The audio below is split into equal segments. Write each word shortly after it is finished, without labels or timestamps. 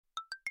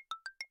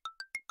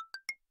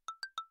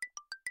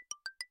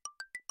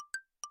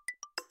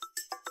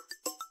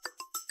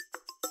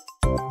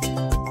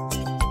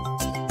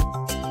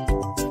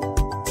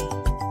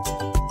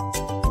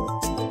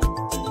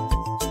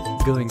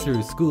going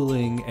through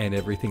schooling and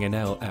everything, and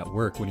now at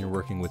work when you're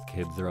working with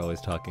kids, they're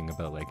always talking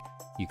about like,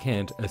 you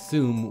can't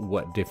assume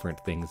what different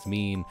things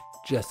mean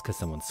just because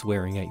someone's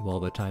swearing at you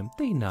all the time.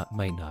 They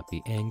might not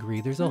be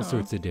angry. There's all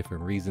sorts of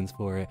different reasons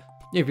for it.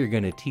 If you're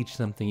going to teach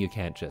something, you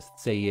can't just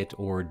say it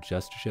or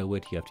just show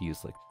it. You have to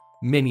use like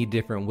many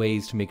different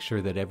ways to make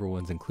sure that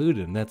everyone's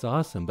included, and that's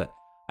awesome. But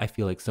I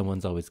feel like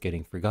someone's always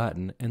getting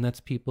forgotten, and that's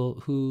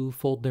people who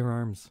fold their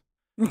arms.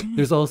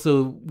 There's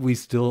also, we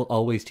still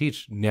always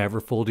teach, never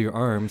fold your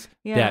arms.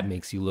 Yeah. That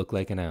makes you look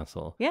like an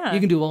asshole. Yeah. You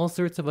can do all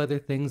sorts of other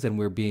things, and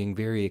we're being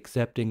very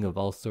accepting of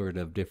all sort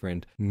of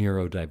different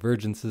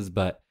neurodivergences,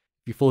 but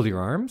if you fold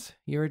your arms,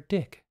 you're a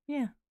dick.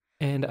 Yeah.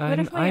 And what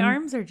if my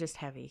arms are just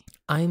heavy?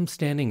 I'm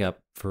standing up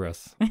for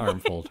us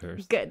arm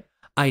folders. Good.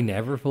 I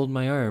never fold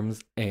my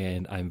arms,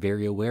 and I'm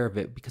very aware of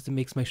it because it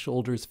makes my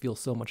shoulders feel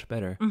so much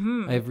better.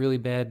 Mm-hmm. I have really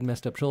bad,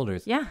 messed up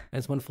shoulders. Yeah. I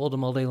just want to fold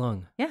them all day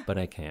long. Yeah. But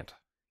I can't.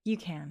 You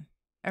can.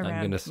 I'm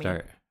going to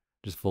start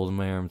just folding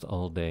my arms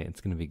all day.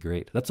 It's going to be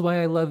great. That's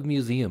why I love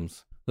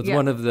museums. That's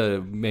one of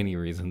the many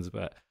reasons,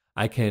 but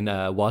I can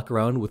walk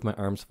around with my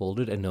arms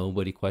folded and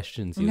nobody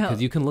questions you.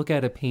 Because you can look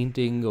at a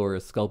painting or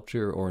a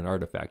sculpture or an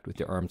artifact with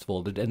your arms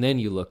folded, and then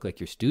you look like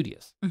you're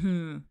studious.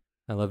 Mm-hmm.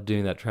 I love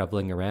doing that,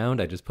 traveling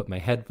around. I just put my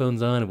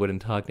headphones on. I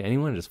wouldn't talk to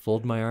anyone. I just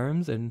fold my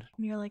arms and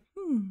you're like,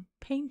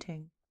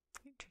 painting.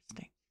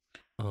 Interesting.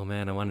 Oh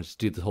man, I want to just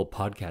do the whole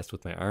podcast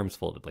with my arms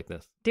folded like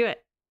this. Do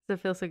it. Does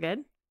it feel so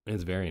good?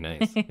 It's very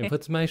nice. It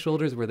puts my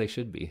shoulders where they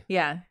should be.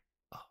 Yeah.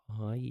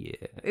 Oh, yeah.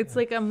 It's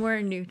like a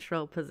more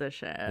neutral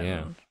position.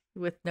 Yeah.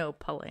 With no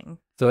pulling.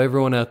 So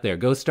everyone out there,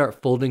 go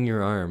start folding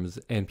your arms,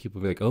 and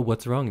people be like, oh,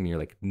 what's wrong? And you're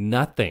like,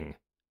 nothing,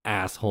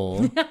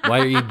 asshole.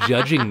 Why are you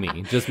judging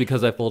me just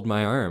because I fold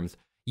my arms?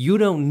 You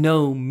don't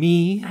know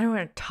me. I don't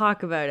want to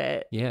talk about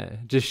it. Yeah.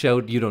 Just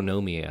shout you don't know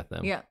me at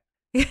them. Yeah.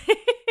 That'd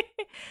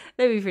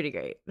be pretty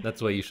great.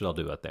 That's what you should all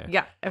do out there.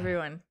 Yeah,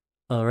 everyone.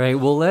 All right,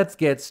 well, let's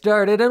get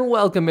started and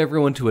welcome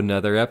everyone to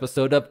another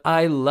episode of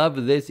I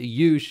Love This,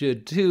 You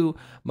Should Too.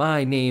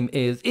 My name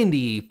is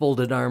Indy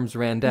Folded Arms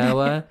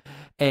Randhawa,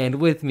 and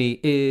with me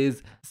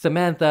is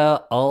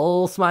Samantha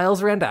All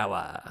Smiles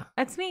Randhawa.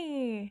 That's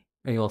me.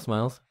 Are you all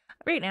smiles?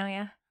 Right now,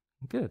 yeah.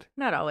 Good.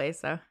 Not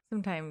always, though.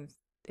 Sometimes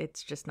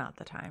it's just not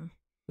the time.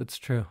 That's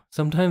true.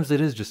 Sometimes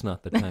it is just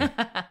not the time.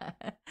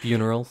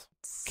 Funerals.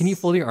 Can you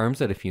fold your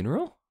arms at a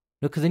funeral?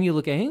 No, because then you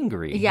look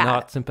angry,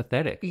 not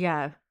sympathetic.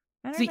 Yeah.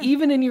 See,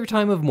 even in your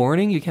time of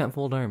mourning, you can't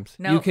fold arms.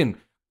 No. You can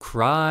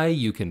cry,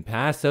 you can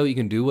pass out, you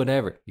can do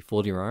whatever. You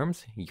fold your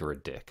arms, you're a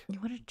dick.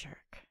 What a jerk.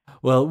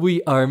 Well,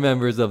 we are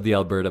members of the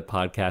Alberta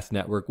Podcast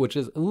Network, which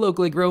is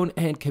locally grown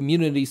and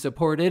community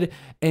supported.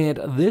 And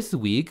this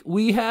week,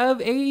 we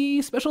have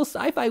a special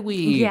sci-fi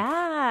week.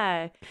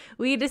 Yeah.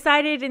 We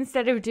decided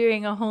instead of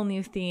doing a whole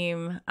new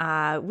theme,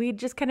 we'd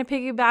just kind of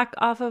piggyback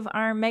off of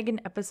our Megan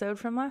episode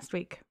from last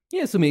week.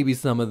 Yeah, so maybe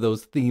some of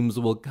those themes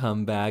will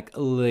come back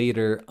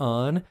later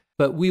on.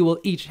 But we will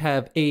each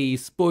have a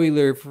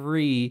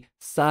spoiler-free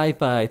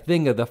sci-fi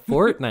thing of the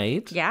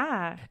fortnight.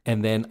 Yeah.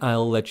 And then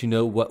I'll let you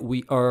know what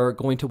we are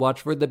going to watch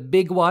for the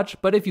big watch.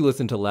 But if you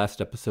listen to last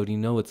episode, you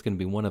know it's going to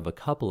be one of a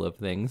couple of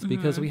things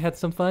because we had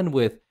some fun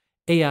with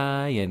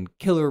AI and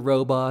killer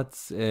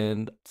robots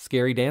and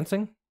scary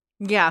dancing.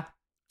 Yeah.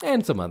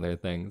 And some other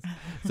things.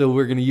 So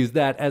we're going to use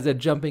that as a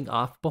jumping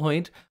off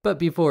point. But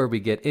before we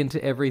get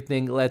into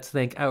everything, let's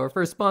thank our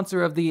first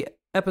sponsor of the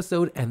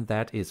episode, and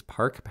that is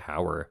Park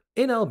Power.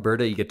 In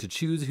Alberta, you get to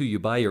choose who you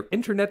buy your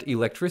internet,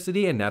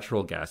 electricity, and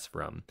natural gas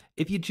from.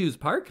 If you choose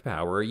Park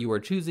Power, you are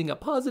choosing a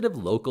positive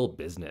local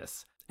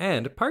business.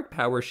 And Park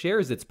Power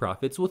shares its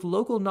profits with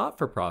local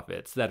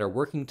not-for-profits that are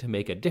working to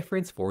make a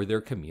difference for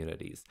their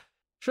communities.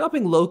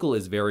 Shopping local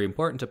is very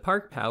important to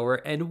Park Power,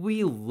 and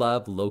we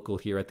love local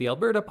here at the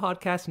Alberta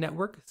Podcast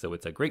Network, so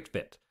it's a great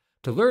fit.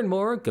 To learn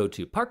more, go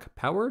to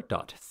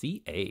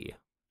parkpower.ca.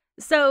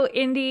 So,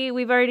 Indy,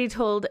 we've already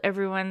told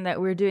everyone that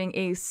we're doing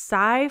a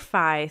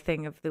sci-fi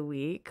thing of the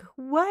week.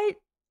 What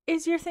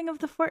is your thing of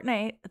the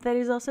fortnight that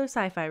is also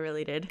sci-fi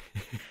related?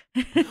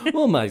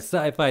 Well, my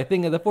sci-fi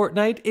thing of the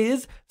fortnight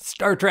is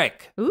Star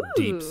Trek, Ooh.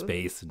 Deep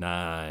Space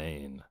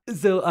Nine.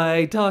 So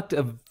I talked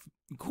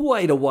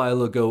quite a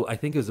while ago, I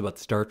think it was about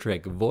Star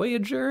Trek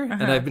Voyager,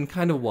 and I've been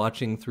kind of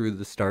watching through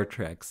the Star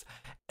Treks.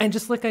 And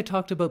just like I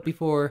talked about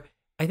before,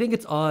 I think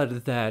it's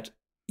odd that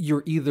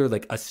you're either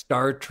like a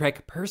Star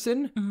Trek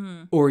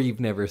person or you've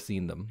never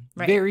seen them.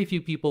 Right. Very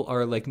few people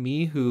are like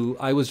me who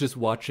I was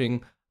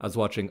watching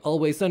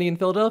Always Sunny in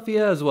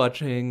Philadelphia, I was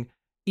watching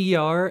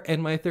ER,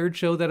 and my third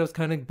show that I was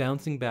kind of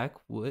bouncing back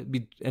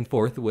and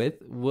forth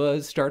with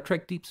was Star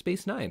Trek Deep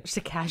Space Nine. Just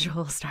a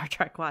casual Star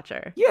Trek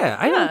watcher. Yeah,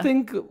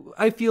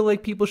 I feel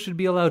like people should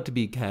be allowed to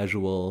be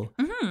casual.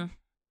 Mm-hmm.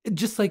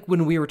 Just like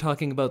when we were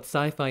talking about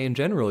sci-fi in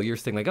general, you're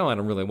saying like, oh, I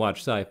don't really watch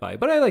sci-fi,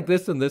 but I like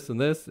this and this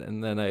and this.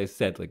 And then I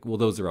said like, well,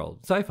 those are all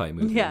sci-fi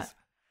movies. Yeah.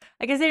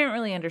 I guess I didn't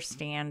really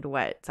understand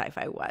what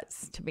sci-fi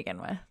was to begin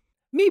with.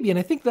 Maybe, and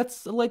I think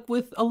that's like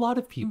with a lot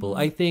of people.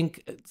 I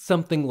think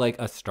something like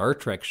a Star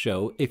Trek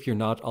show, if you're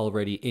not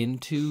already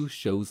into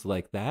shows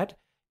like that,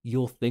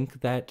 you'll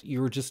think that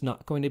you're just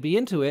not going to be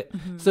into it.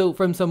 So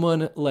from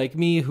someone like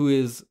me who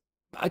is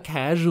a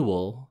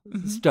casual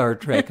Star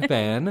Trek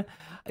fan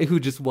who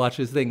just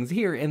watches things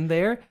here and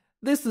there,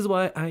 this is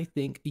why I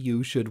think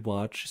you should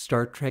watch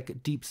Star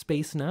Trek Deep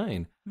Space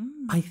Nine.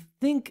 I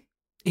think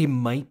it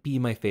might be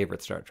my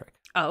favorite Star Trek.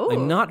 Oh.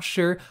 I'm not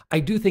sure. I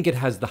do think it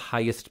has the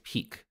highest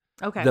peak.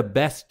 Okay. The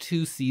best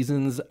 2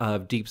 seasons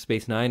of Deep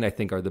Space Nine, I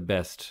think, are the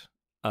best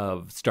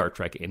of Star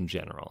Trek in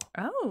general.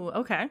 Oh,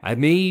 okay.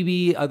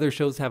 Maybe other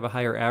shows have a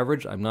higher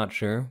average. I'm not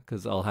sure,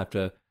 because I'll have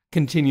to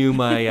continue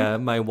my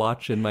my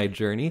watch and my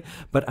journey.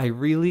 But I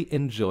really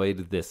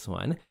enjoyed this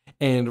one.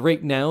 And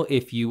right now,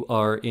 if you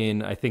are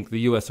in, I think, the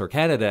US or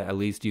Canada, at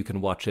least, you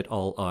can watch it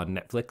all on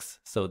Netflix.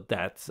 So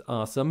that's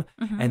awesome.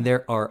 And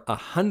there are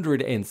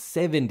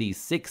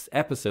 176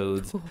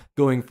 episodes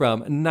going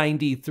from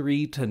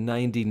 93 to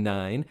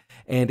 99.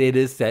 And it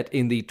is set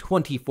in the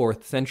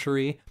 24th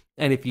century.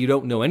 And if you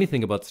don't know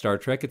anything about Star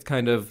Trek, it's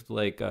kind of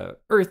like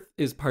Earth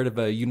is part of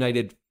a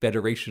United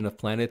Federation of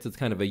Planets. It's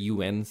kind of a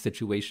UN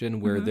situation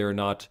where they're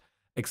not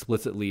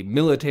explicitly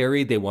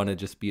military. They want to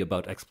just be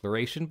about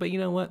exploration. But you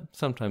know what?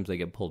 Sometimes they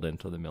get pulled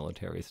into the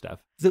military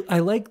stuff. So I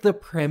like the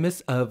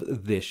premise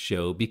of this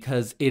show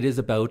because it is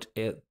about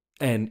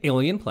an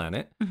alien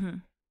planet.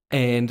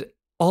 And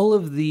all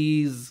of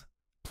these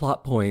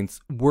plot points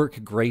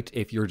work great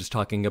if you're just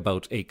talking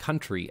about a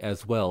country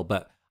as well.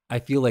 But I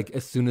feel like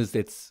as soon as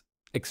it's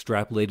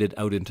extrapolated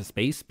out into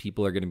space,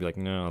 people are going to be like,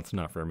 no, it's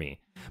not for me.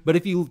 But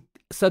if you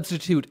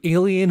substitute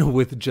alien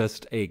with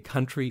just a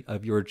country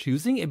of your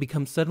choosing, it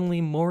becomes suddenly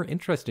more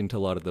interesting to a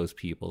lot of those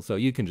people. So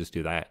you can just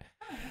do that.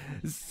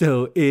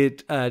 So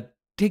it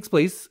takes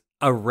place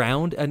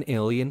around an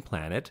alien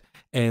planet.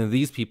 And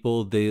these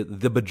people, the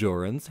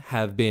Bajorans,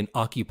 have been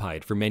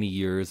occupied for many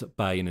years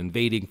by an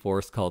invading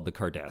force called the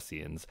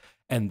Cardassians.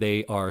 And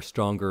they are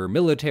stronger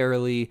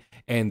militarily,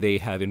 and they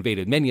have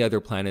invaded many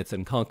other planets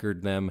and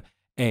conquered them.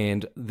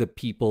 And the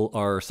people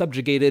are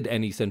subjugated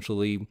and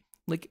essentially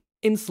like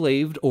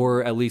enslaved,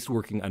 or at least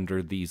working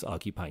under these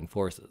occupying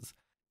forces.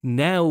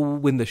 Now,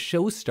 when the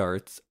show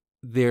starts,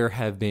 there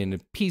have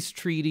been peace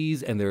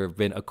treaties and there have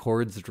been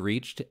accords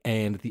reached,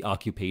 and the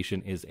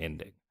occupation is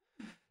ending.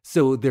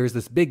 So there's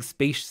this big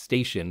space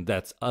station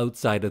that's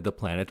outside of the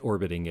planet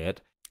orbiting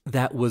it.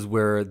 That was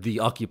where the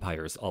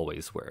occupiers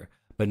always were.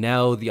 But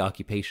now the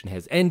occupation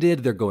has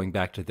ended, they're going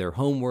back to their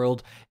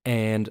homeworld,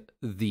 and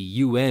the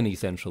UN,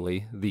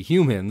 essentially, the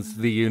humans,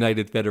 the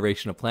United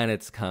Federation of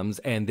Planets comes,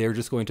 and they're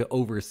just going to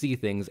oversee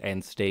things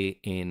and stay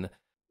in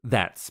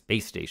that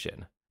space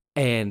station.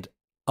 And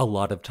a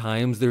lot of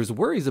times there's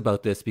worries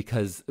about this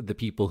because the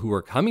people who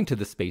are coming to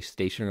the space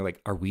station are like,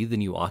 are we the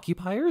new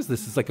occupiers?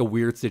 This is like a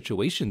weird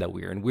situation that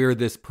we're in. We're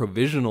this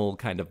provisional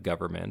kind of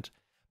government.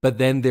 But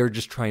then they're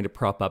just trying to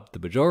prop up the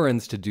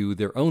Bajorans to do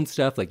their own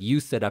stuff. Like, you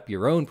set up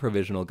your own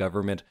provisional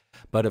government.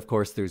 But of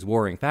course, there's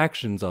warring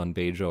factions on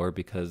Bajor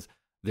because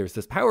there's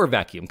this power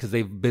vacuum because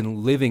they've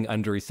been living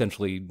under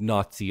essentially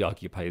Nazi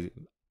occupying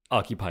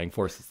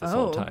forces this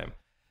whole time.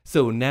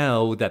 So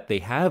now that they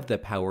have the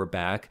power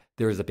back,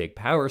 there's a big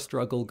power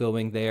struggle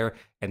going there.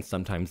 And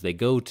sometimes they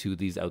go to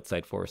these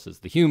outside forces,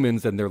 the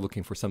humans, and they're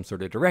looking for some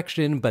sort of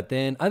direction. But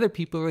then other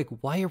people are like,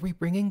 why are we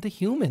bringing the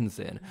humans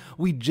in?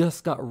 We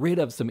just got rid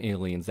of some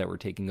aliens that were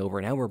taking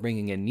over. Now we're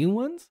bringing in new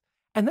ones.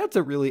 And that's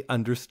a really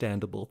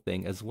understandable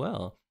thing as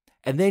well.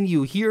 And then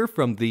you hear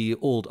from the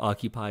old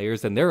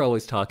occupiers, and they're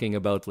always talking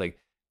about, like,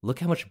 look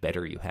how much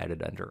better you had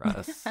it under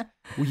us.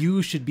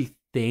 You should be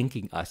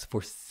thanking us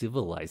for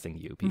civilizing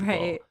you people.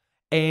 Right.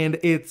 And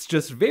it's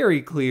just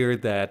very clear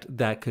that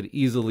that could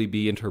easily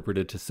be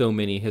interpreted to so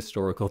many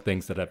historical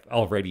things that have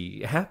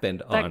already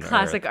happened on Earth. That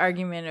classic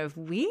argument of,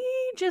 we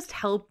just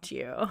helped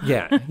you.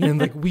 Yeah. And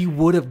like, we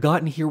would have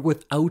gotten here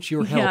without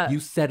your help. Yeah. You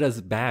set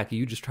us back.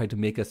 You just tried to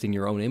make us in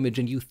your own image.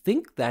 And you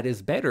think that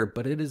is better,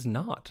 but it is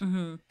not.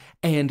 Mm-hmm.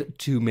 And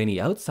to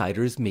many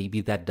outsiders, maybe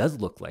that does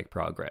look like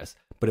progress,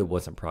 but it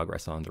wasn't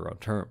progress on their own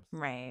terms.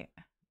 Right.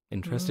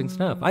 Interesting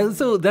stuff.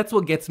 So that's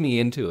what gets me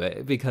into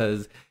it,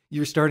 because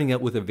you're starting out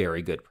with a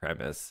very good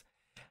premise.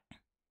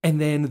 And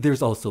then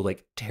there's also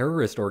like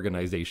terrorist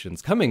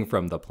organizations coming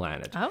from the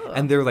planet. Oh.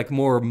 And they're like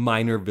more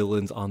minor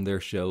villains on their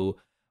show.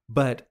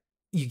 But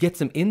you get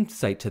some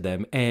insight to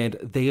them, and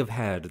they have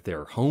had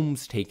their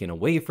homes taken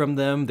away from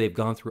them. They've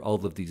gone through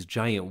all of these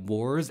giant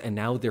wars, and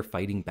now they're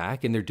fighting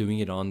back, and they're doing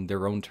it on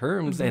their own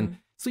terms. Mm-hmm. And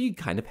so you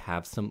kind of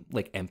have some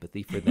like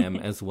empathy for them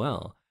as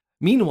well.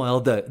 Meanwhile,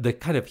 the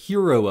kind of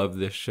hero of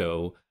this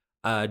show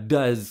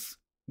does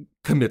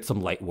commit some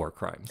light war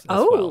crimes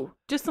as well.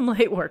 Just some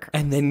light war crimes.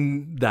 And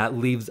then that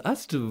leaves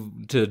us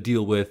to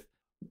deal with,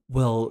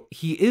 well,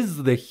 he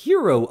is the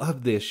hero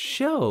of this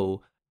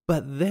show,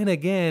 but then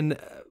again,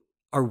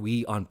 are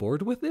we on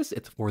board with this?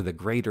 It's for the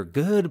greater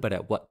good, but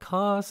at what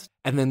cost?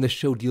 And then the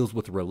show deals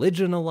with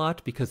religion a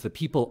lot, because the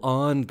people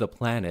on the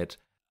planet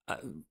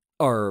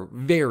are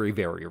very,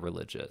 very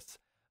religious.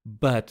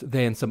 But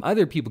then some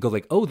other people go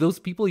like, oh, those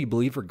people you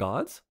believe are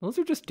gods? Those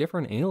are just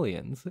different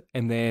aliens.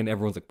 And then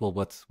everyone's like, well,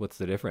 what's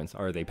the difference?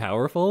 Are they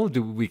powerful?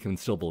 Do we can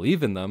still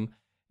believe in them?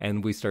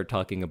 And we start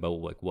talking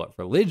about like what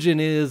religion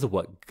is,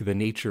 what the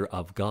nature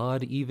of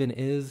God even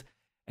is.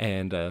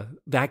 And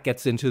that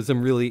gets into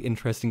some really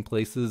interesting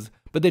places.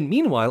 But then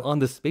meanwhile, on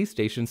the space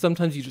station,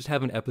 sometimes you just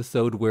have an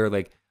episode where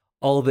like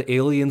all the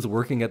aliens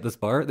working at this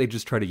bar, they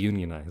just try to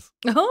unionize.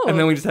 Oh. And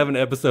then we just have an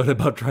episode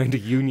about trying to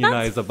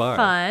unionize a bar.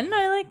 Fun.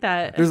 I like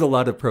that. There's a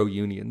lot of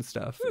pro-union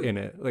stuff in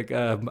it. Like,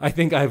 I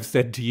think I've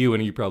said to you,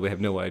 and you probably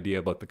have no idea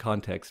about the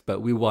context,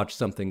 but we watched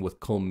something with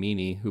Colm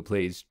Meaney, who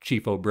plays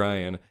Chief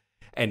O'Brien,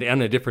 and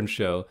on a different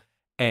show.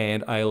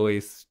 And I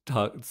always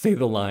say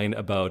the line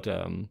about...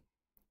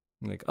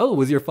 like, oh,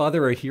 was your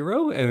father a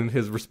hero? And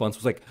his response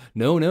was like,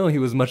 no, he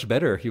was much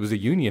better. He was a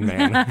union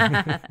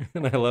man.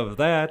 And I love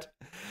that.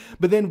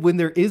 But then when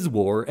there is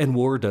war, and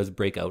war does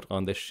break out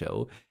on this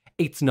show,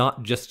 it's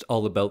not just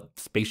all about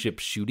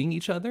spaceships shooting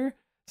each other.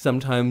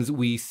 Sometimes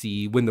we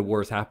see when the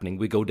war is happening,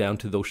 we go down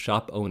to those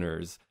shop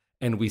owners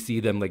and we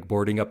see them like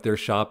boarding up their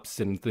shops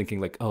and thinking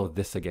like, oh,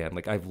 this again.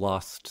 Like I've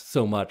lost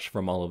so much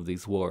from all of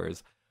these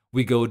wars.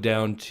 We go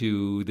down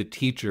to the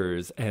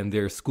teachers and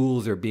their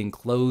schools are being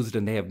closed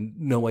and they have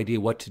no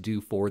idea what to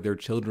do for their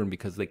children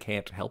because they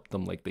can't help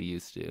them like they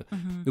used to.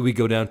 Mm-hmm. We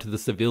go down to the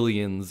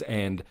civilians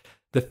and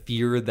the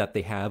fear that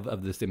they have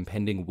of this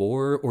impending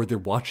war, or they're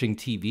watching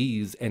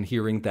TVs and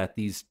hearing that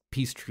these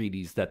peace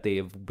treaties that they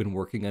have been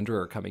working under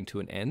are coming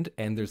to an end.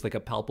 And there's like a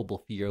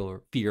palpable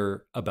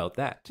fear about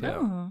that too.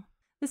 Oh.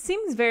 This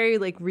seems very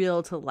like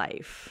real to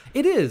life.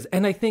 It is.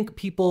 And I think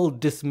people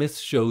dismiss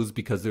shows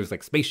because there's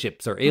like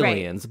spaceships or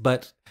aliens, right.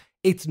 But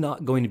it's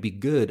not going to be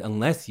good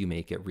unless you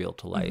make it real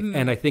to life. Mm-hmm.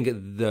 And I think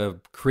the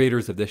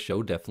creators of this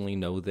show definitely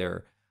know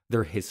their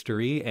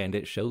history, and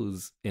it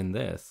shows in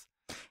this.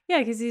 Yeah,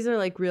 because these are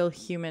like real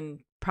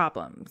human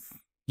problems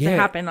that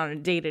happen on a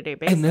day-to-day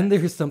basis. And then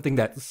there's something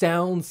that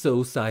sounds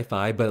so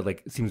sci-fi, but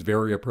like seems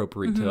very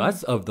appropriate to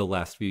us of the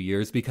last few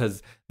years,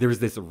 because there's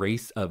this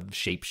race of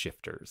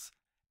shapeshifters.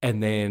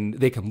 And then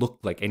they can look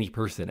like any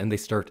person and they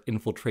start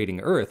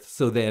infiltrating Earth.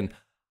 So then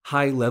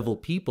high-level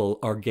people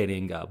are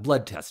getting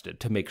blood tested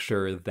to make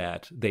sure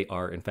that they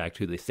are, in fact,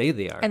 who they say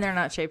they are. And they're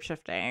not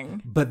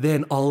shape-shifting. But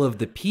then all of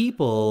the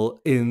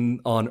people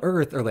on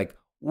Earth are like,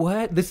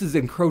 what? This is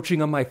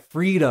encroaching on my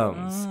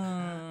freedoms.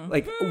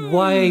 Like,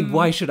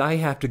 why should I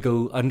have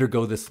to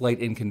undergo this slight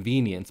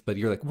inconvenience? But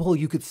you're like, well,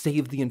 you could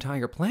save the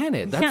entire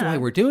planet. That's why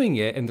we're doing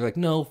it. And they're like,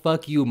 no,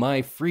 fuck you,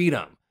 my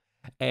freedom.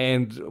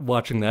 And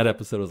watching that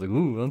episode, I was like,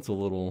 ooh, that's a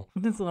little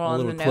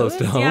close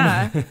to home.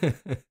 Yeah.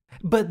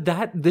 But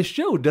the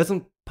show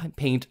doesn't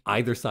paint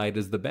either side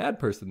as the bad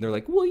person. They're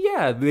like, well,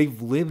 yeah,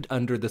 they've lived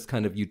under this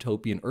kind of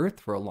utopian Earth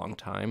for a long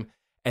time.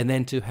 And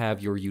then to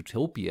have your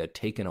utopia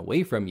taken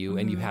away from you,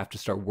 and you have to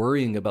start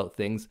worrying about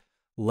things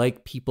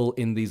like people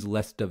in these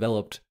less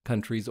developed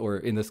countries, or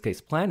in this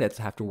case, planets,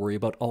 have to worry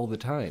about all the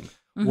time.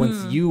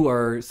 Once you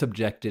are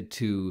subjected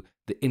to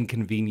the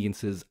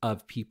inconveniences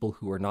of people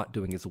who are not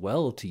doing as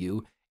well to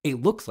you,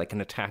 it looks like an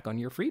attack on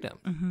your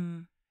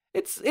freedom.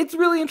 It's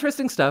really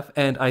interesting stuff,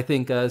 and I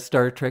think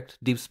Star Trek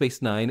Deep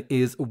Space Nine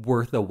is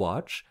worth a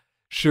watch.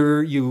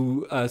 Sure,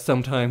 you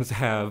sometimes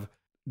have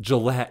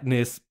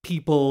gelatinous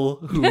people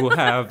who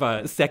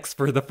have sex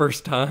for the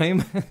first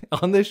time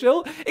on the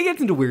show. It gets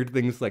into weird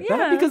things like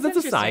that because it's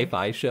a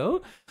sci-fi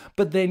show.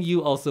 But then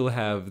you also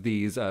have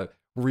these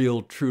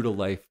real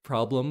true-to-life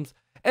problems.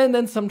 And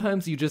then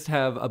sometimes you just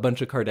have a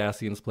bunch of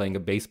Cardassians playing a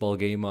baseball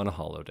game on a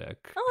holodeck.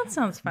 Oh, that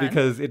sounds fun.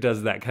 Because it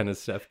does that kind of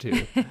stuff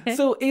too.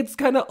 So it's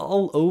kind of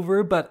all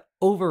over, but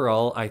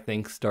overall, I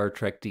think Star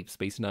Trek Deep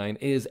Space Nine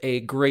is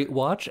a great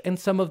watch. And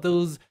some of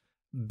those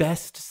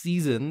best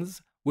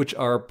seasons, which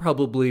are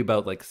probably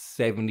about like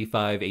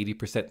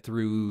 75-80%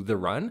 through the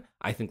run,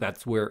 I think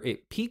that's where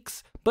it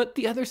peaks. But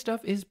the other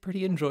stuff is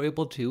pretty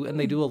enjoyable too, and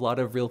they do a lot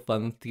of real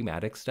fun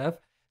thematic stuff.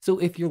 So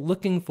if you're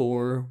looking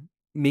for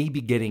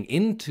maybe getting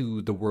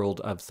into the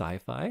world of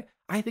sci-fi,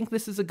 I think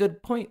this is a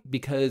good point,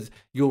 because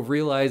you'll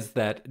realize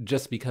that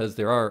just because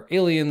there are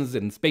aliens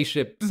and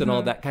spaceships and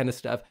all that kind of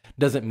stuff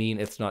doesn't mean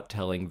it's not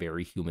telling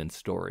very human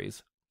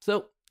stories.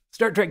 So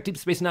Star Trek Deep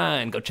Space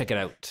Nine, go check it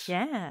out.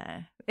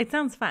 Yeah, it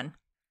sounds fun.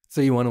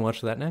 So you want to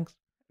watch that next?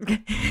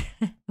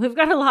 We've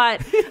got a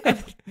lot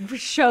of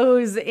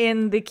shows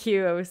in the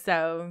queue,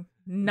 so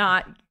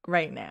not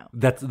right now.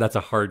 That's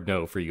a hard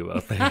no for you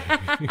out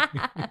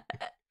there.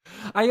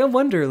 I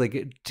wonder,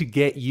 like, to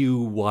get you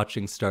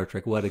watching Star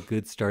Trek, what a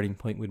good starting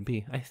point would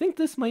be. I think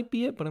this might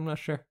be it, but I'm not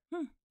sure.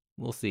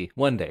 We'll see.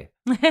 One day.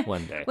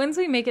 One day. Once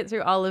we make it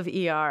through all of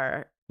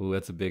ER. Ooh,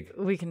 that's a big...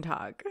 We can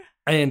talk.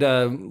 And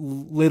a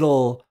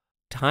little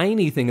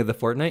tiny thing of the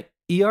fortnight.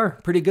 ER,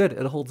 pretty good.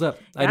 It holds up.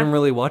 Yeah. I didn't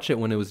really watch it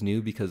when it was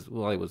new because,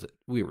 well,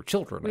 we were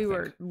children. We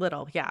were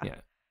little, yeah.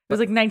 It was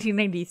like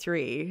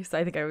 1993, so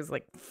I think I was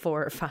like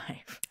 4 or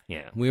 5.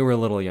 Yeah, we were a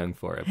little young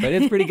for it, but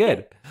it's pretty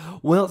good.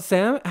 Well,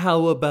 Sam,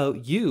 how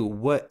about you?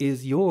 What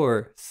is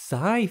your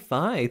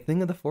sci-fi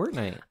thing of the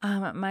fortnight?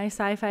 My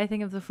sci-fi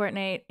thing of the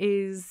fortnight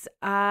is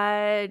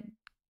a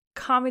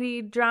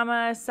comedy,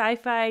 drama,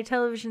 sci-fi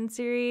television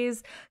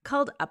series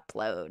called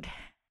Upload.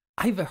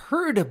 I've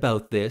heard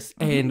about this,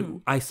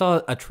 and I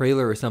saw a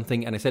trailer or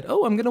something, and I said,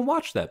 "Oh, I'm going to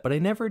watch that," but I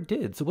never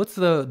did. So, what's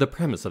the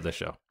premise of the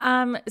show?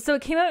 So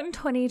it came out in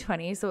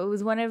 2020. So it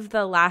was one of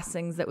the last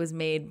things that was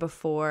made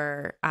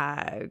before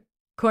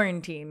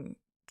quarantine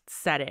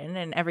set in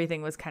and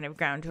everything was kind of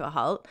ground to a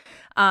halt.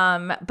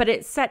 But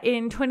it's set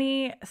in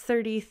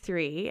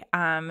 2033,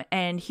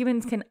 and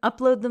humans can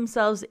upload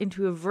themselves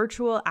into a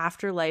virtual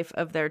afterlife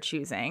of their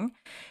choosing.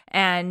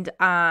 And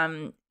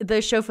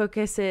the show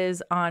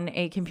focuses on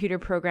a computer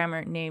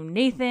programmer named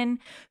Nathan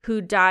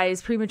who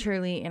dies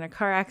prematurely in a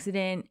car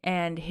accident,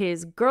 and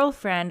his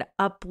girlfriend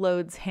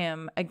uploads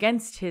him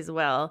against his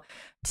will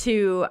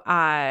to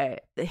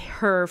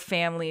her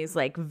family's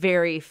like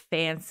very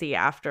fancy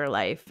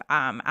afterlife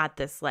at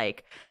this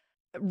like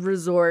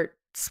resort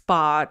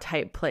spa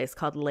type place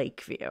called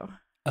Lakeview.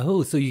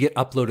 Oh, so you get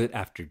uploaded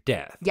after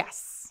death?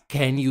 Yes.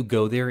 Can you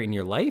go there in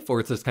your life, or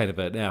it's just kind of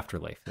an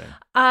afterlife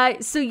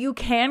thing? So you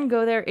can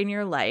go there in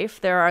your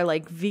life. There are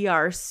like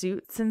VR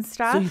suits and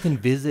stuff. So you can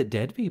visit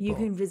dead people. You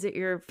can visit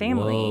your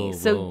family.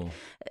 Whoa.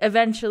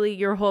 Eventually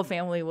your whole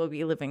family will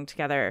be living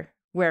together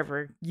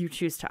wherever you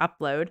choose to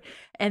upload.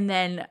 And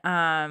then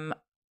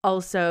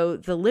also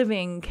the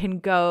living can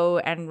go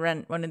and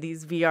rent one of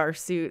these VR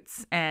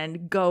suits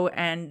and go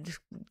and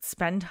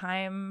spend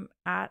time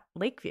at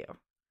Lakeview.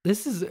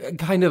 This is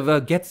kind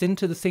of gets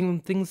into the same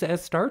things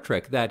as Star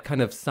Trek, that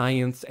kind of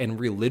science and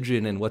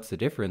religion and what's the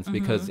difference,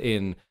 because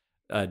in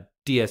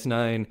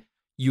DS9,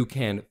 you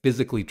can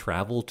physically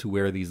travel to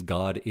where these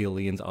god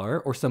aliens are,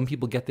 or some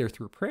people get there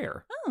through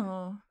prayer.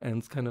 Oh. And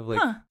it's kind of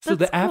like, so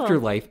the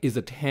afterlife is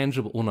a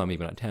tangible, well, not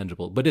even not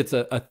tangible, but it's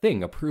a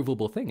thing, a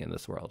provable thing in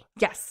this world.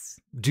 Yes.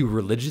 Do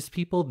religious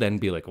people then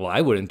be like, well,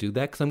 I wouldn't do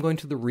that because I'm going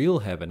to the real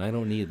heaven. I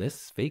don't need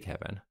this fake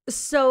heaven.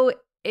 So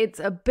it's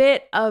a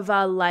bit of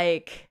a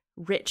like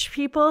rich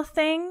people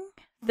thing.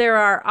 There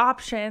are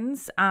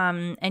options,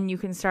 and you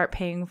can start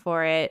paying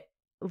for it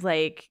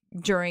like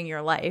during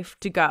your life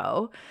to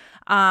go.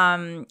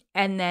 And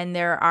then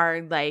there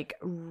are like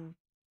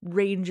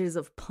ranges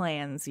of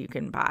plans you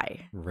can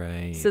buy.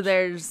 Right. So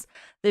there's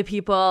the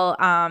people,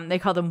 they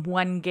call them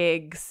 1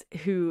 gigs,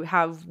 who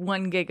have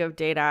 1 gig of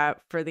data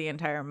for the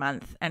entire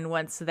month. And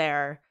once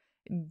their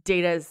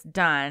data's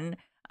done,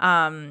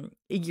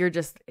 you're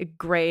just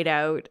grayed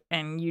out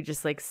and you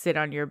just like sit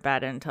on your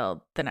bed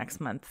until the next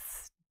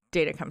month's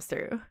data comes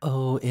through.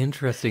 Oh,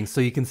 interesting.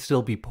 So you can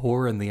still be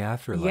poor in the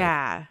afterlife.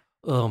 Yeah.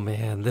 Oh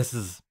man, this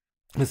is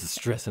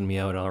stressing me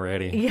out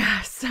already.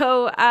 Yeah.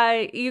 So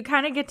you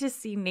kind of get to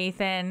see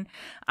Nathan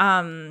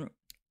come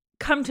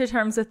to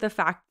terms with the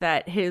fact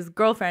that his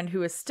girlfriend,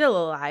 who is still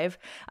alive,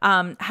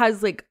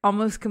 has like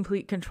almost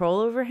complete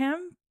control over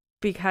him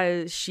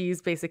because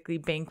she's basically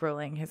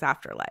bankrolling his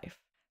afterlife.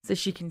 So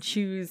she can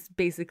choose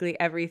basically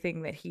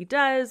everything that he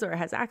does or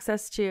has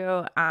access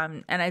to.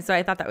 So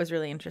I thought that was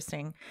really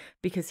interesting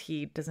because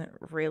he doesn't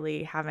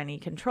really have any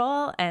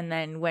control. And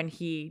then when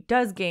he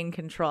does gain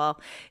control,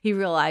 he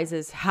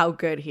realizes how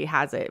good he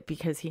has it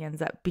because he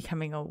ends up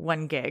becoming a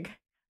 1 gig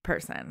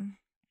person.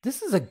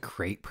 This is a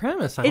great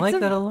premise. I like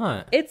that a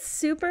lot. It's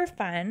super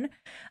fun.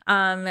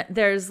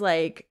 There's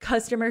like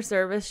customer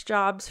service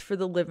jobs for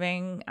the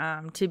living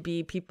to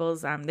be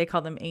people's, they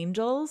call them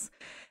angels.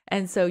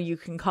 And so you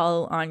can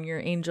call on your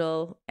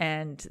angel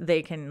and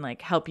they can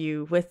like help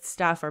you with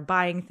stuff or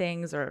buying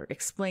things or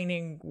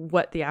explaining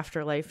what the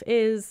afterlife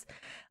is.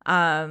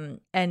 And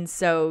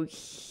so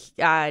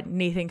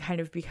Nathan kind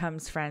of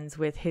becomes friends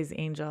with his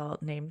angel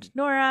named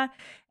Nora.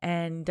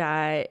 And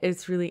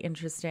it's really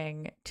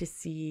interesting to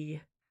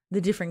see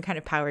the different kind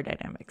of power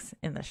dynamics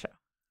in the show.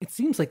 It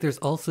seems like there's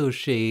also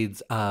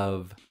shades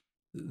of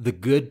The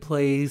Good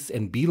Place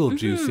and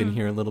Beetlejuice in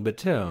here a little bit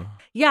too.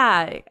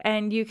 Yeah,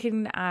 and you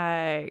can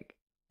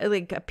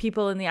like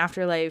people in the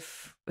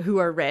afterlife who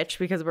are rich,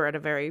 because we're at a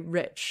very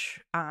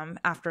rich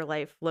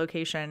afterlife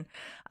location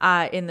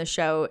in the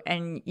show,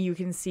 and you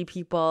can see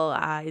people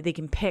they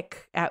can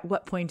pick at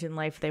what point in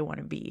life they want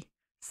to be.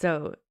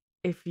 So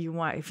if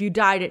you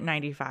died at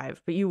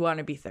 95 but you want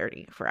to be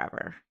 30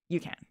 forever, you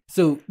can.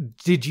 So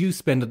did you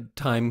spend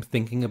time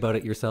thinking about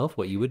it yourself,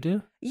 what you would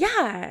do?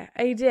 Yeah,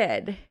 I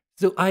did.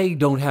 So I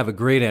don't have a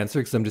great answer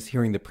because I'm just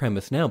hearing the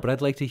premise now, but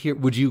I'd like to hear,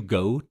 would you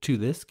go to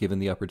this given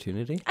the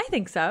opportunity? I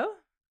think so.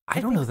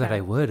 I don't know that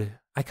I would.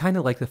 I kind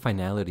of like the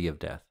finality of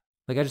death.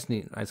 Like I just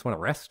want to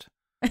rest.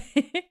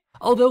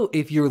 Although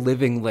if you're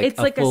living like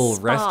a full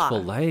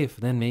restful life,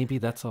 then maybe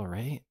that's all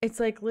right. It's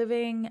like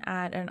living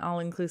at an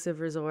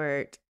all-inclusive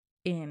resort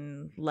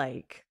in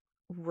like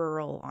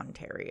rural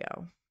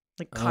Ontario,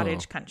 like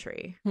cottage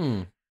country.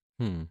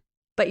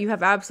 But you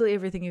have absolutely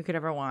everything you could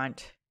ever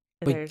want.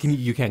 But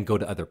you can't go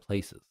to other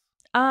places?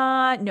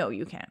 No,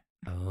 you can't.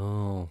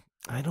 Oh,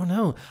 I don't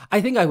know.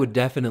 I think I would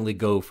definitely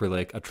go for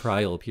like a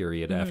trial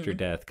period after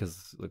death,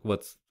 because like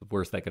what's the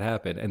worst that could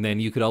happen? And then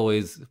you could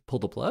always pull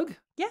the plug?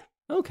 Yeah.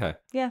 Okay.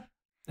 Yeah.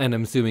 And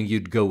I'm assuming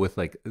you'd go with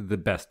like the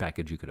best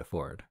package you could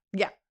afford.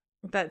 Yeah.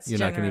 You're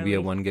not going to be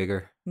a 1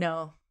 gigger?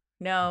 No.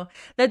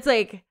 That's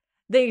like,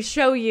 they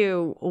show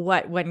you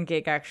what 1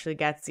 gig actually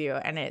gets you,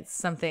 and it's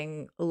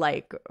something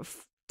like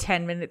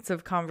 10 minutes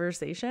of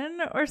conversation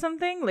or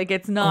something. Like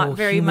it's not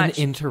very human much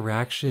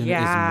interaction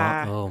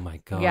Yeah. is oh my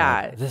god.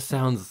 Yeah. This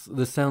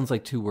sounds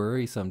like too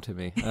worrisome to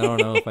me. I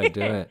don't know if I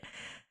do it.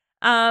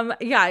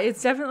 Yeah,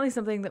 it's definitely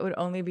something that would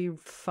only be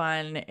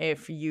fun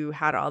if you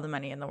had all the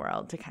money in the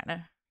world to kind of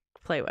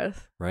play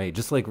with. Right,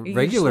 just like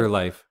regular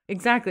life.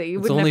 Exactly. You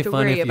It's wouldn't only have to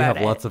fun worry if you about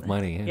have it. lots of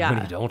money. And Yeah.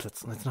 when you don't,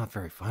 it's not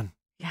very fun.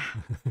 Yeah,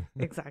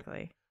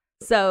 exactly.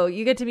 So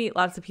you get to meet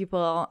lots of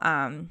people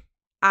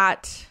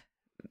at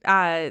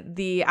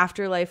the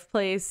afterlife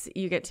place.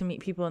 You get to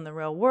meet people in the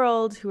real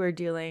world who are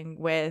dealing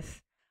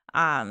with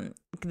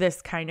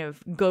this kind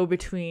of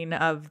go-between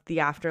of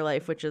the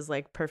afterlife, which is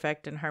like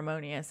perfect and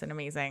harmonious and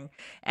amazing,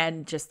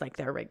 and just like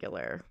their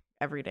regular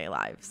everyday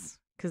lives,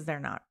 because they're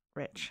not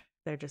rich.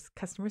 They're just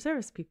customer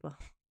service people.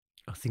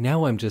 Oh, see,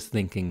 now I'm just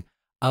thinking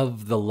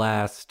of the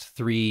last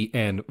 3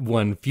 and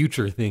one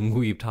future thing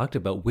we've talked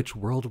about. Which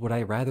world would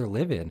I rather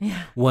live in?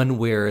 Yeah. One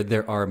where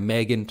there are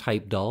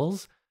Megan-type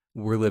dolls.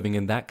 We're living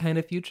in that kind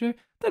of future.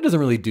 That doesn't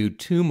really do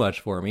too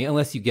much for me,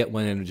 unless you get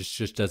one and it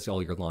just does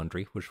all your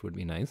laundry, which would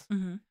be nice.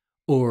 Mm-hmm.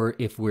 Or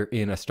if we're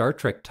in a Star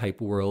Trek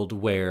type world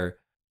where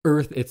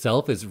Earth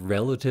itself is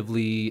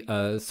relatively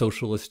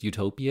socialist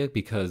utopia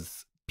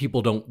because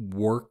people don't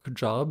work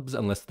jobs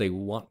unless they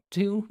want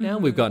to. Now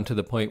we've gotten to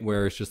the point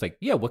where it's just like,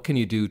 yeah, what can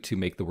you do to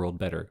make the world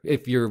better?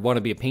 If you want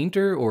to be a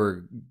painter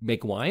or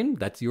make wine,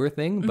 that's your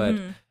thing. But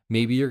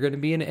maybe you're going to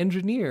be an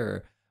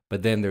engineer.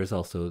 But then there's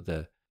also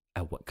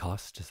at what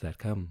cost does that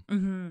come?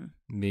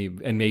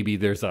 Maybe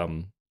there's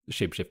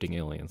shape-shifting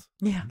aliens.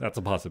 Yeah. That's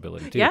a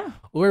possibility too. Yeah.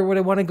 Or would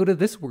I want to go to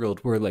this world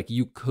where like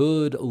you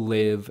could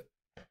live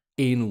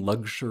in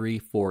luxury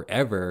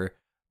forever,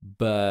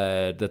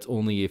 but that's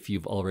only if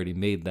you've already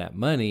made that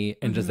money.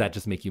 And does that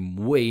just make you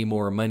way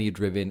more money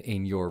driven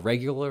in your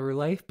regular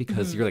life?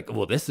 Because you're like,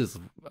 well, this is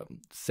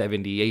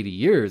 70, 80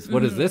 years.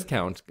 What does this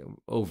count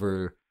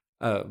over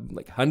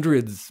like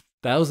hundreds,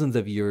 thousands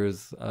of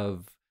years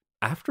of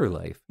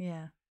afterlife?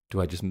 Yeah. Do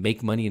I just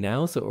make money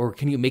now? Or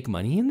can you make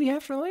money in the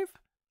afterlife?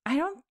 I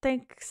don't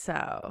think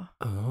so.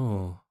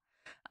 Oh.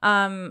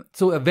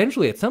 So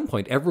eventually at some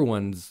point,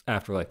 everyone's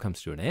afterlife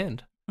comes to an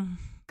end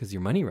because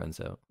your money runs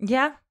out.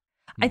 Yeah.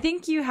 I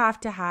think you have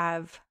to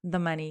have the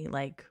money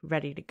like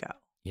ready to go.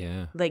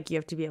 Yeah. Like you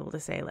have to be able to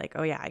say like,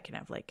 oh yeah, I can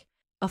have like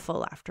a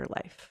full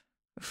afterlife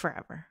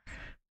forever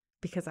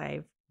because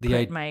I've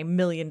put my $1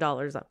 million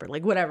up or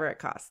like whatever it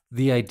costs.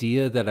 The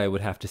idea that I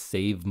would have to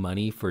save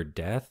money for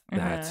death,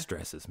 that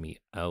stresses me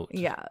out.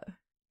 Yeah.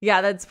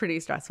 Yeah, that's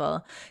pretty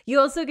stressful. You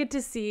also get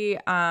to see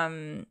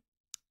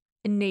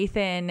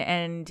Nathan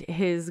and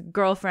his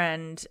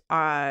girlfriend.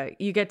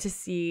 You get to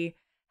see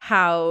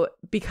how,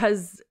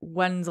 because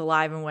one's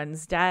alive and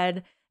one's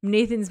dead,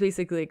 Nathan's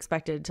basically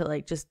expected to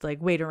like just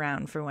like wait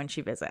around for when she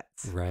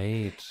visits.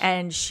 Right.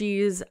 And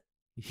he's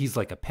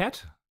like a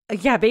pet?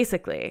 Yeah,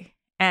 basically.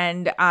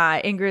 And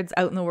Ingrid's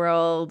out in the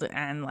world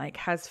and like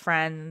has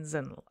friends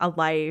and a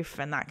life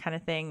and that kind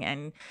of thing.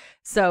 And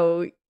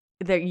so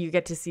that you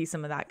get to see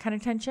some of that kind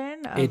of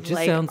tension of it just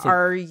like, sounds like...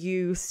 are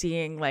you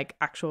seeing like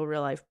actual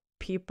real life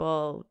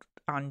people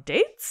on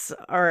dates,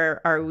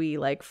 or are we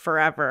like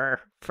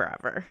forever?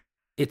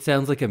 It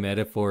sounds like a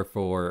metaphor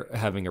for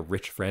having a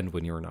rich friend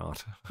when you're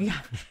not. Yeah.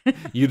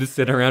 You just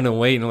sit around and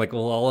wait and like,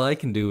 well, all I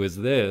can do is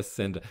this.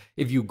 And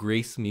if you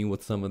grace me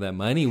with some of that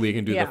money, we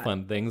can do the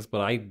fun things.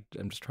 But I'm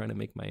just trying to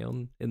make my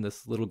own in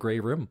this little gray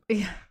room.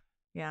 Yeah.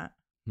 Yeah.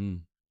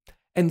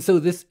 And so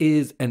this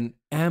is an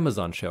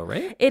Amazon show,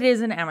 right? It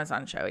is an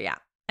Amazon show, yeah.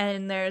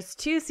 And there's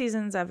 2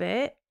 seasons of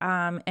it.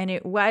 And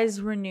it was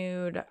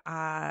renewed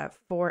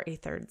for a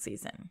 3rd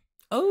season.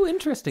 Oh,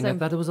 interesting. So, I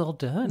thought it was all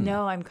done.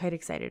 No, I'm quite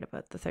excited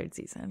about the 3rd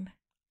season.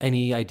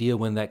 Any idea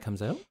when that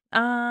comes out?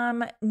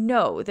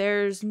 No,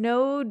 there's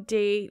no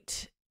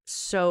date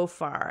so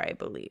far, I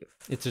believe.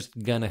 It's just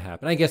gonna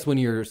happen. I guess when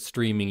you're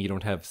streaming, you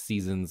don't have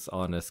seasons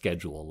on a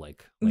schedule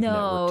like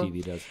network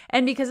TV does.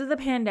 And because of the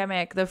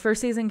pandemic, the 1st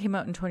season came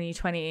out in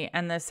 2020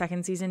 and the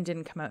 2nd season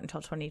didn't come out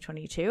until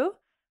 2022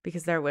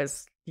 because there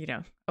was,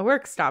 a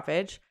work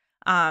stoppage.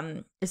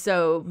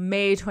 So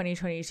May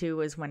 2022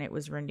 was when it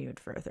was renewed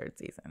for a 3rd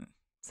season.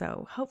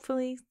 So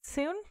hopefully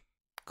soon.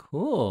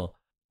 Cool.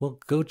 Well,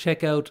 go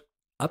check out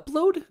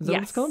Upload. Is that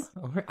what it's called?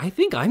 All right. I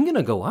think I'm going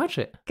to go watch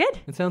it.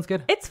 Good. It sounds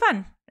good. It's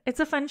fun. It's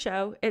a fun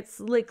show.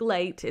 It's like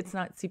light. It's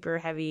not super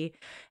heavy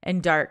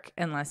and dark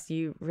unless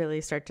you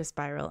really start to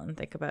spiral and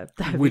think about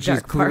the which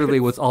is clearly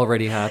what's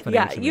already happening.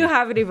 Yeah, you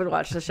haven't even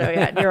watched the show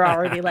yet. You're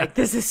already like,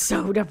 this is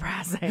so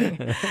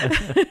depressing.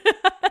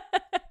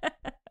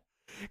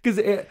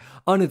 Because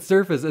on its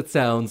surface, it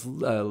sounds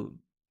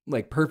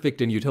like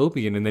perfect and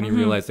utopian, and then you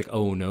realize like,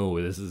 oh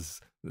no, this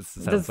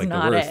sounds like the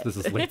worst. This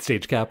is late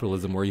stage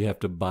capitalism where you have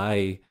to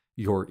buy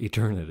your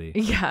eternity.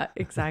 Yeah,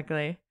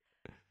 exactly.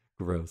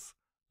 Gross.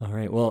 All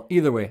right. Well,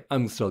 either way,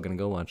 I'm still gonna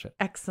go watch it.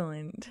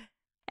 Excellent.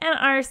 And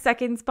our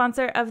second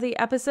sponsor of the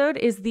episode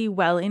is the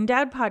Well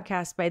Endowed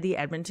podcast by the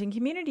Edmonton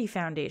Community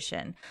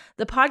Foundation.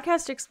 The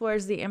podcast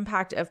explores the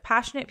impact of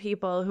passionate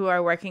people who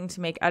are working to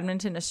make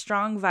Edmonton a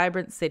strong,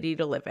 vibrant city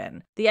to live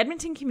in. The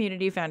Edmonton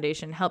Community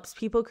Foundation helps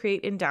people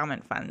create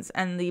endowment funds,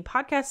 and the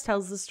podcast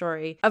tells the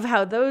story of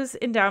how those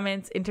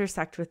endowments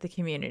intersect with the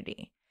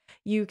community.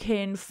 You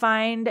can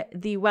find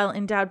the Well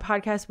Endowed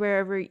podcast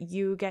wherever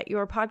you get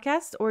your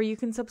podcasts, or you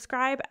can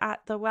subscribe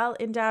at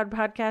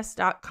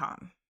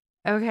thewellendowedpodcast.com.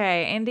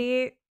 Okay,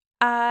 Andy,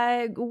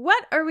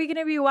 what are we going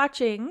to be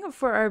watching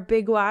for our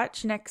big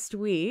watch next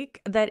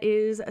week that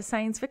is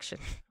science fiction?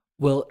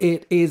 Well,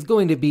 it is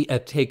going to be a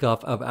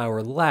takeoff of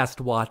our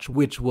last watch,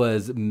 which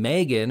was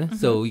Megan. Mm-hmm.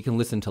 So you can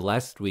listen to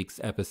last week's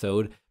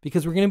episode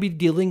because we're going to be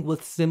dealing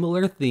with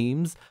similar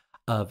themes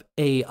of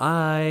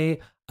AI,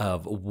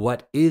 of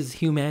what is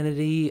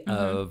humanity,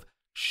 of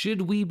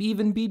should we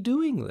even be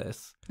doing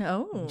this?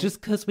 Oh.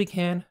 Just because we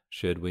can,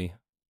 should we?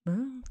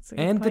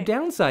 And the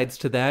downsides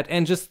to that,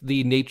 and just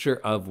the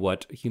nature of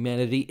what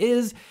humanity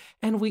is.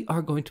 And we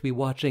are going to be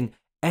watching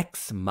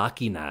Ex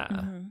Machina.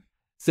 Mm-hmm.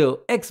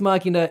 So Ex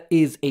Machina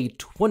is a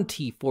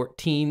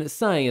 2014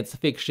 science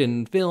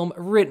fiction film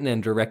written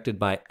and directed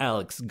by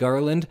Alex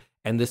Garland,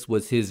 and this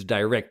was his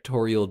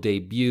directorial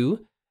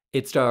debut.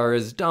 It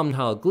stars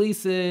Domhnall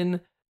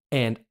Gleeson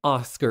and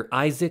Oscar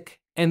Isaac,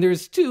 and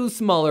there's two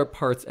smaller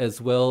parts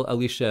as well,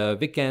 Alicia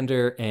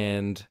Vikander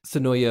and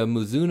Sonoya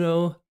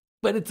Mizuno.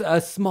 But it's a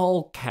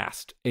small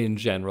cast in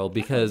general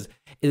because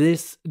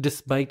this,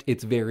 despite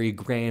its very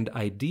grand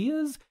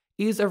ideas,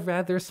 is a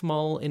rather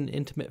small and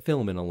intimate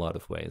film in a lot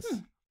of ways.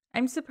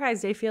 I'm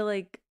surprised. I feel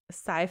like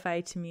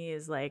sci-fi to me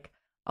is like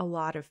a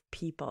lot of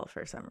people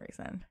for some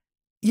reason.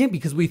 Yeah,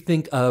 because we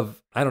think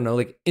of, I don't know,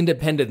 like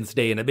Independence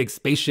Day and a big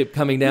spaceship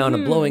coming down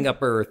and blowing up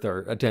Earth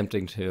or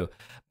attempting to.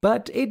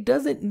 But it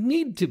doesn't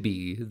need to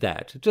be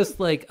that. Just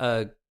like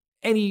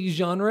any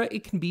genre,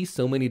 it can be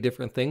so many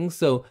different things.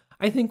 So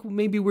I think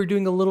maybe we're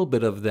doing a little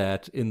bit of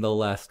that in the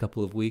last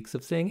couple of weeks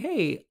of saying,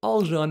 hey,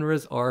 all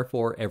genres are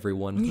for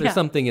everyone. There's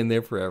something in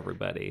there for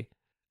everybody.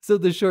 So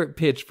the short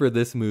pitch for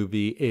this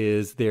movie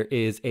is there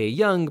is a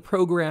young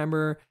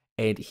programmer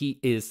and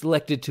he is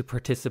selected to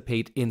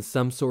participate in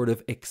some sort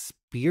of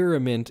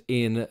experiment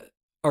in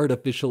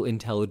artificial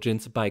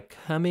intelligence by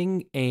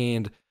coming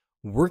and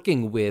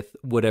working with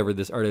whatever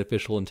this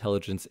artificial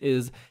intelligence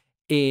is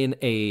in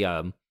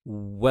a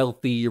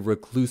wealthy,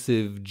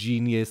 reclusive,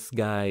 genius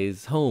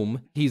guy's home.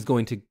 He's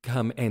going to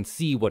come and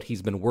see what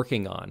he's been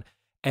working on.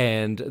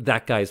 And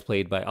that guy's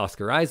played by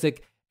Oscar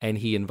Isaac, and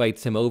he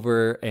invites him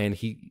over, and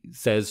he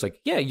says, like,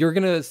 yeah, you're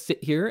going to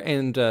sit here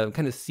and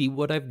kind of see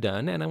what I've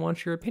done, and I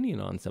want your opinion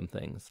on some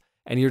things.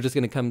 And you're just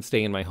going to come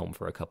stay in my home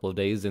for a couple of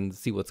days and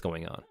see what's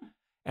going on.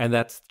 And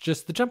that's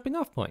just the jumping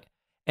off point.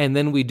 And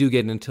then we do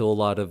get into a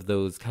lot of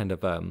those kind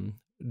of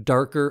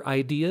darker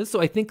ideas.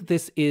 So I think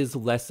this is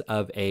less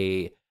of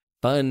a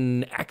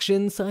fun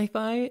action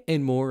sci-fi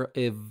and more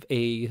of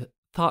a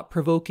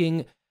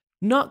thought-provoking,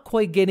 not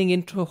quite getting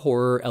into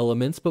horror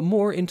elements, but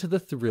more into the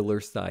thriller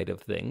side of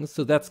things.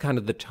 So that's kind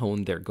of the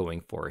tone they're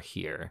going for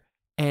here.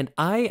 And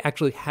I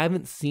actually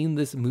haven't seen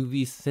this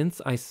movie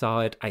since I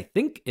saw it, I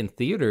think, in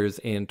theaters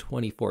in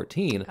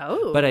 2014.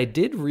 Oh. But I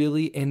did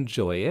really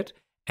enjoy it.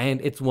 And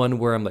it's one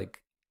where I'm like,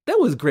 that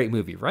was a great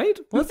movie, right?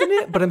 Wasn't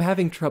it? But I'm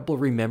having trouble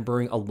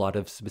remembering a lot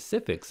of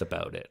specifics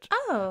about it.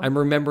 Oh. I'm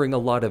remembering a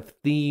lot of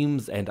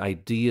themes and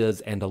ideas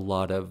and a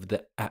lot of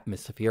the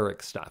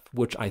atmospheric stuff,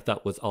 which I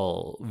thought was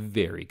all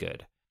very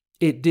good.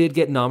 It did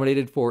get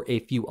nominated for a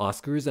few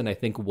Oscars and I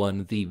think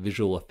won the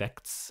visual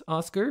effects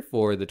Oscar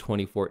for the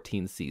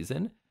 2014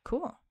 season.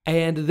 Cool.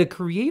 And the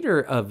creator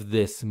of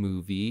this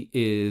movie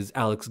is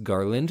Alex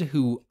Garland,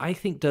 who I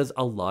think does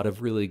a lot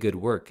of really good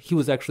work. He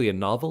was actually a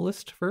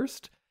novelist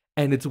first.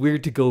 And it's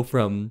weird to go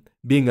from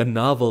being a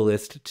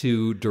novelist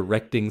to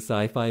directing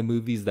sci-fi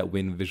movies that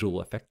win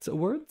visual effects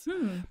awards.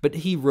 But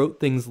he wrote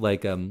things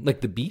like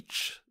The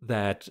Beach,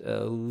 that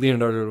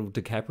Leonardo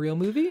DiCaprio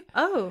movie.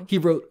 Oh. He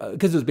wrote,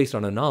 because it was based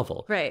on a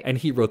novel. Right. And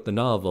he wrote the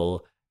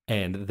novel,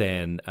 and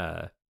then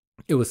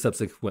it was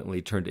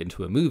subsequently turned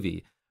into a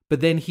movie. But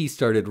then he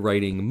started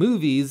writing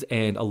movies,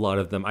 and a lot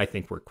of them I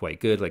think were quite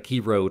good. Like he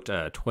wrote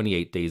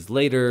 28 Days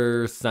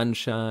Later,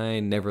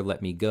 Sunshine, Never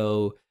Let Me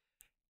Go.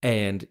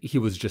 And he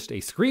was just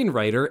a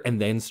screenwriter and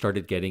then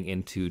started getting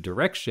into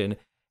direction.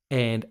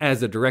 And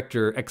as a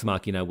director, Ex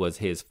Machina was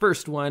his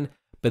first one.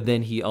 But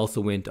then he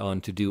also went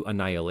on to do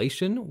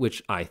Annihilation,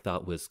 which I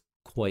thought was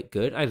quite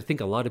good. I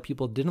think a lot of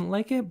people didn't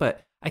like it,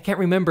 but I can't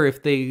remember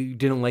if they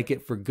didn't like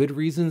it for good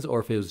reasons or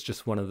if it was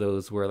just one of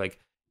those where like,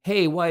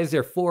 hey, why is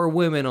there 4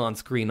 women on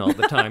screen all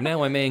the time?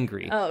 Now I'm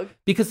angry. Oh.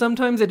 Because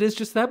sometimes it is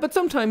just that, but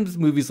sometimes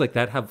movies like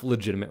that have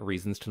legitimate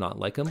reasons to not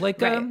like them. Like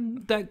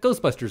that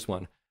Ghostbusters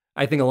one.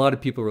 I think a lot of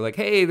people were like,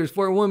 hey, there's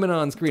 4 women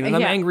on screen, and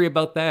I'm angry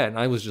about that. And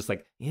I was just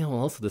like, well,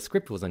 also the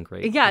script wasn't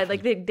great. Yeah,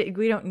 like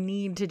we don't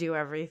need to do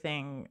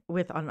everything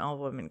with an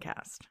all-woman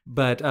cast.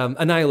 But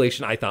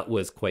Annihilation, I thought,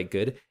 was quite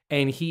good.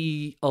 And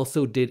he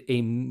also did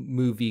a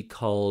movie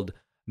called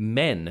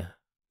Men,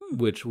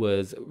 which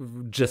was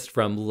just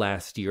from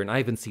last year. And I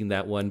haven't seen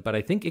that one, but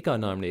I think it got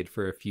nominated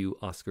for a few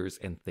Oscars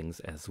and things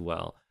as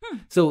well.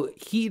 So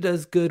he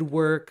does good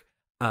work.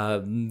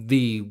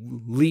 The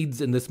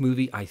leads in this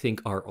movie, I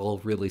think, are all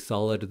really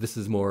solid. This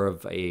is more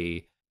of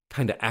a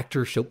kind of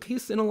actor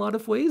showcase in a lot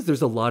of ways.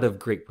 There's a lot of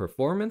great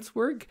performance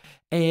work,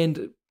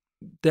 and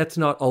that's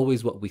not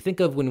always what we think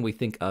of when we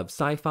think of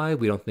sci-fi.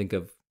 We don't think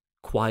of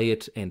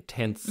quiet and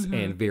tense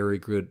and very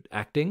good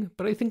acting,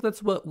 but I think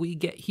that's what we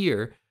get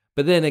here.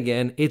 But then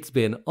again, it's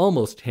been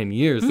almost 10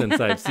 years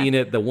since I've seen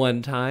it the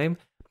one time,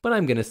 but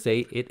I'm going to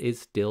say it is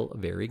still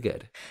very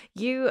good.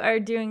 You are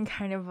doing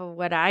kind of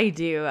what I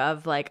do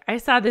of like, I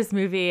saw this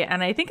movie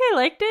and I think I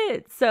liked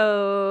it,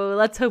 so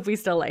let's hope we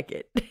still like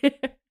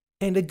it.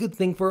 And a good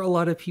thing for a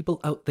lot of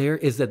people out there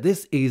is that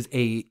this is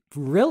a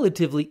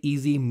relatively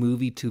easy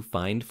movie to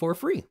find for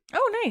free.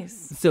 Oh,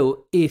 nice.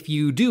 So if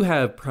you do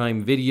have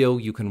Prime Video,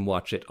 you can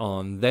watch it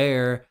on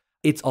there.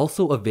 It's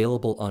also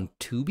available on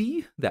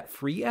Tubi, that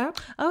free app.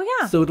 Oh,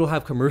 yeah. So it'll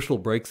have commercial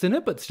breaks in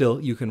it, but still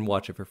you can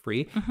watch it for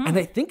free. And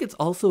I think it's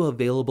also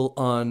available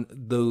on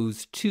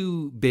those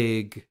two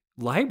big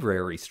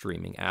library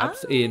streaming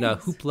apps in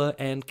Hoopla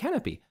and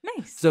Canopy.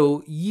 Nice.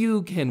 So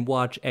you can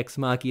watch Ex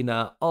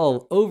Machina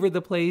all over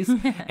the place,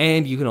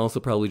 and you can also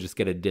probably just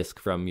get a disc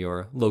from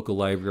your local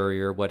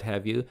library or what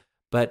have you.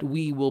 But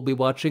we will be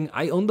watching,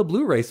 I own the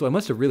Blu-ray, so I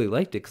must have really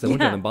liked it because I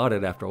went down and bought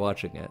it after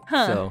watching it.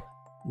 So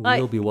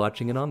we'll be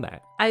watching it on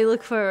that. I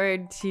look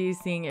forward to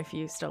seeing if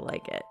you still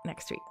like it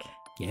next week.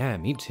 Yeah,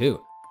 me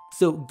too.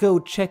 So go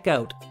check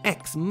out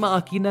Ex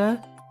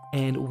Machina,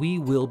 and we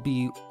will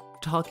be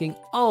talking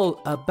all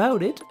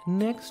about it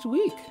next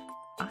week.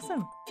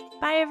 Awesome.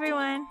 Bye,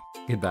 everyone.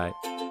 Goodbye.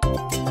 I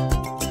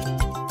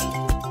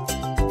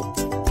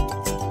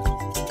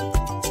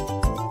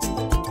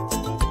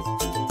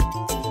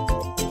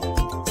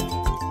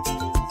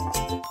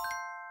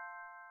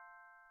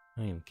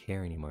don't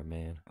care anymore,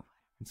 man.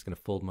 I'm just going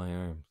to fold my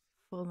arms.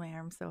 Fold my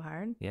arms so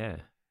hard? Yeah.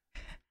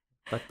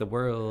 Fuck the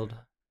world.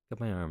 Got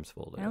my arms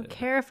folded. I don't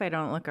care if I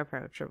don't look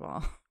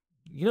approachable.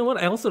 You know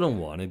what? I also don't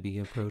want to be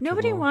approachable.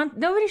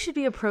 Nobody should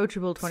be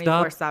approachable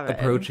 24/7. Stop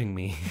approaching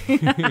me. Hey,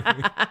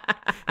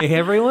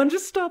 everyone,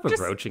 just stop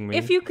approaching me.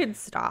 If you could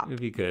stop.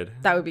 If you could.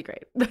 That would be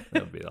great. That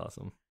would be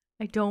awesome.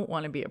 I don't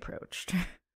want to be approached.